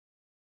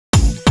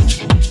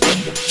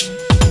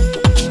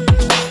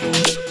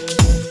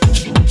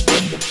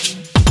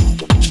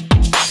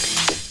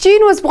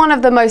June was one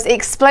of the most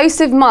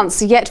explosive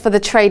months yet for the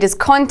traders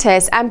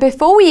contest, and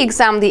before we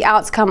examine the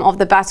outcome of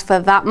the battle for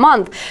that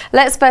month,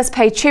 let's first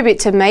pay tribute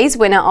to May's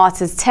winner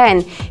Artist 10.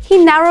 He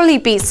narrowly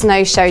beat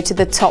Snow Show to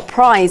the top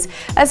prize.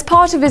 As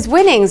part of his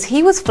winnings,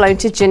 he was flown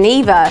to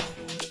Geneva.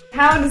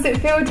 How does it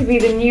feel to be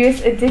the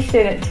newest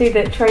addition to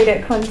the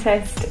Trader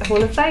Contest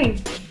Hall of Fame?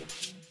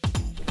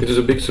 It is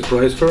a big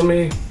surprise for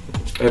me.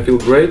 I feel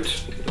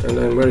great and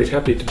I'm very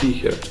happy to be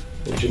here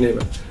in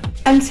Geneva.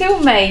 Until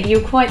May, you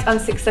were quite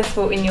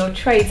unsuccessful in your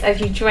trades as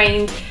you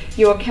drained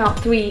your account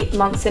 3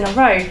 months in a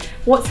row.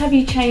 What have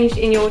you changed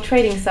in your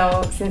trading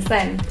style since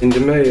then? In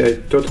May, I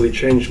totally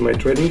changed my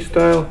trading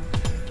style.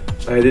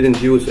 I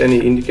didn't use any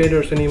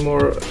indicators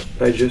anymore.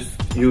 I just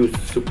used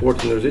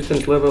support and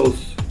resistance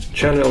levels,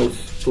 channels,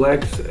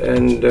 flags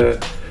and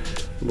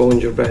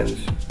Bollinger Bands.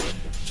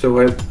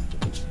 So I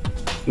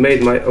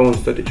made my own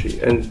strategy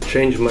and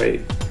changed my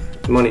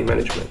money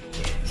management.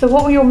 So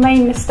what were your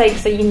main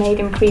mistakes that you made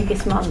in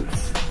previous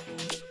months?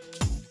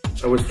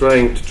 I was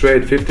trying to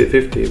trade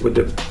 50-50 with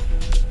the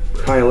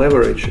high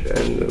leverage,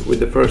 and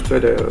with the first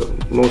trade I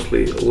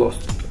mostly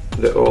lost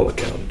the all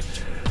account.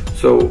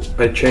 So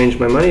I changed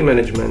my money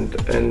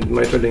management and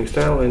my trading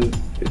style, and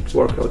it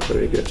worked out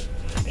very good.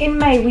 In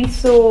May we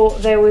saw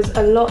there was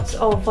a lot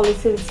of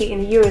volatility in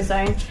the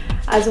Eurozone,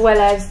 as well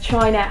as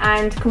China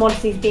and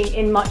commodities being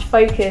in much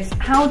focus.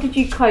 How did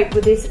you cope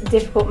with this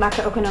difficult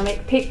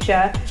macroeconomic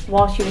picture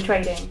whilst you were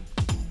trading?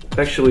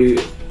 Actually,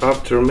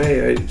 after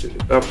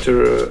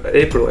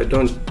April, I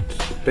don't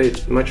pay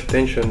much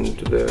attention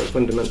to the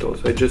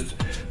fundamentals. I just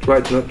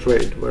try to not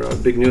trade where a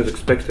big news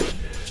expected.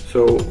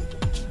 So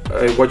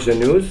I watch the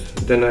news,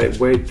 then I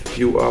wait a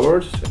few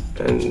hours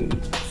and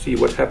see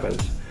what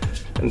happens,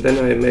 and then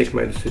I make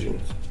my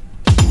decisions.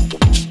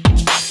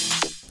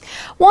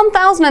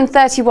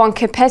 1,031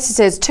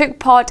 competitors took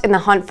part in the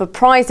hunt for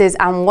prizes,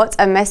 and what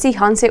a messy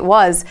hunt it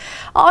was.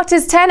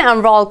 Artist 10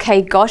 and Rahul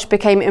K. Ghosh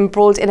became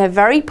embroiled in a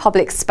very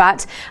public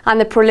spat, and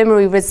the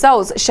preliminary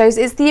results shows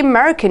it's the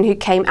American who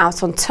came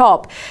out on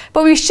top.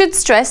 But we should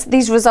stress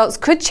these results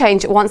could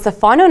change once the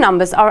final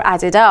numbers are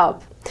added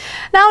up.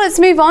 Now let's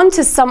move on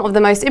to some of the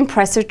most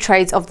impressive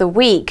trades of the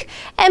week.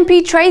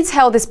 MP Trades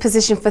held this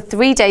position for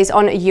 3 days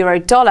on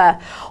euro-dollar.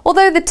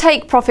 Although the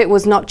take profit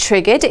was not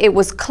triggered, it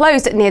was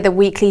closed near the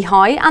weekly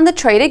high and the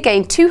trader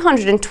gained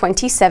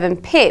 227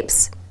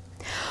 pips.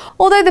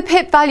 Although the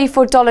pip value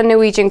for dollar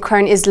Norwegian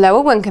krone is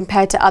lower when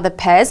compared to other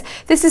pairs,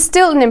 this is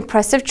still an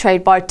impressive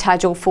trade by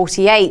Tajul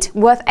 48,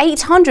 worth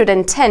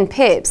 810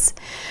 pips.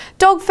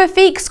 Dog for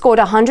Feek scored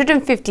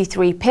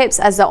 153 pips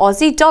as the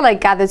Aussie dollar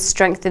gathered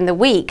strength in the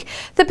week.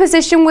 The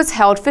position was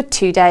held for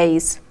 2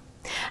 days.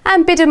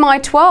 And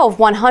Bidamai 12,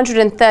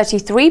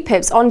 133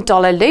 pips on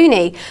dollar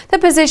loonie. The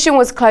position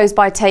was closed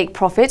by take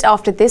profit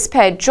after this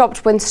pair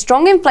dropped when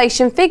strong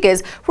inflation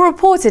figures were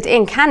reported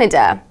in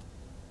Canada.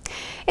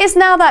 It's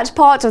now that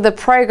part of the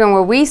program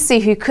where we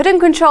see who couldn't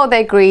control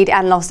their greed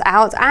and lost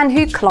out and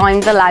who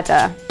climbed the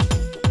ladder.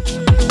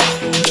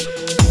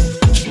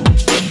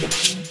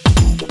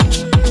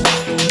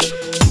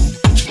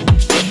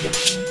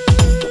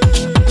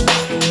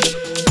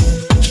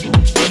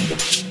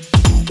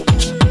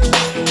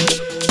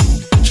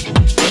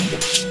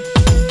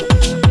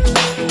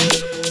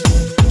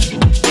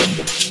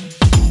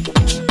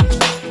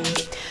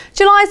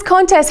 July's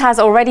contest has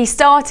already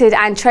started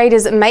and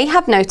traders may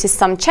have noticed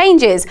some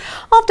changes.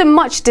 After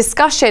much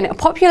discussion,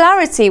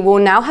 popularity will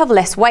now have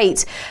less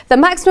weight. The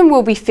maximum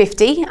will be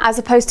 50 as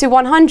opposed to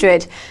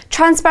 100.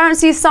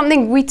 Transparency is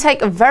something we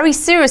take very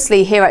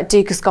seriously here at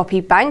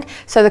Dukascopy Bank,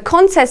 so the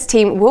contest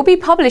team will be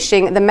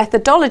publishing the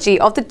methodology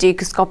of the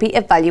Dukascopy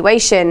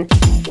evaluation.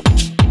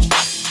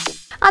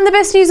 And the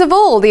best news of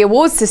all, the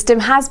awards system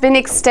has been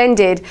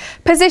extended.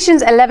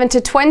 Positions 11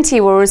 to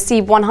 20 will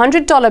receive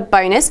 $100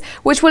 bonus,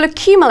 which will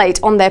accumulate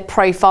on their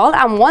profile,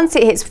 and once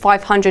it hits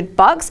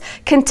 $500,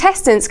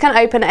 contestants can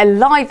open a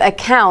live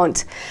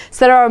account.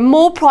 So there are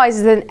more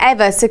prizes than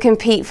ever to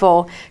compete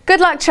for. Good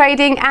luck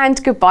trading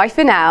and goodbye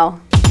for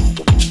now.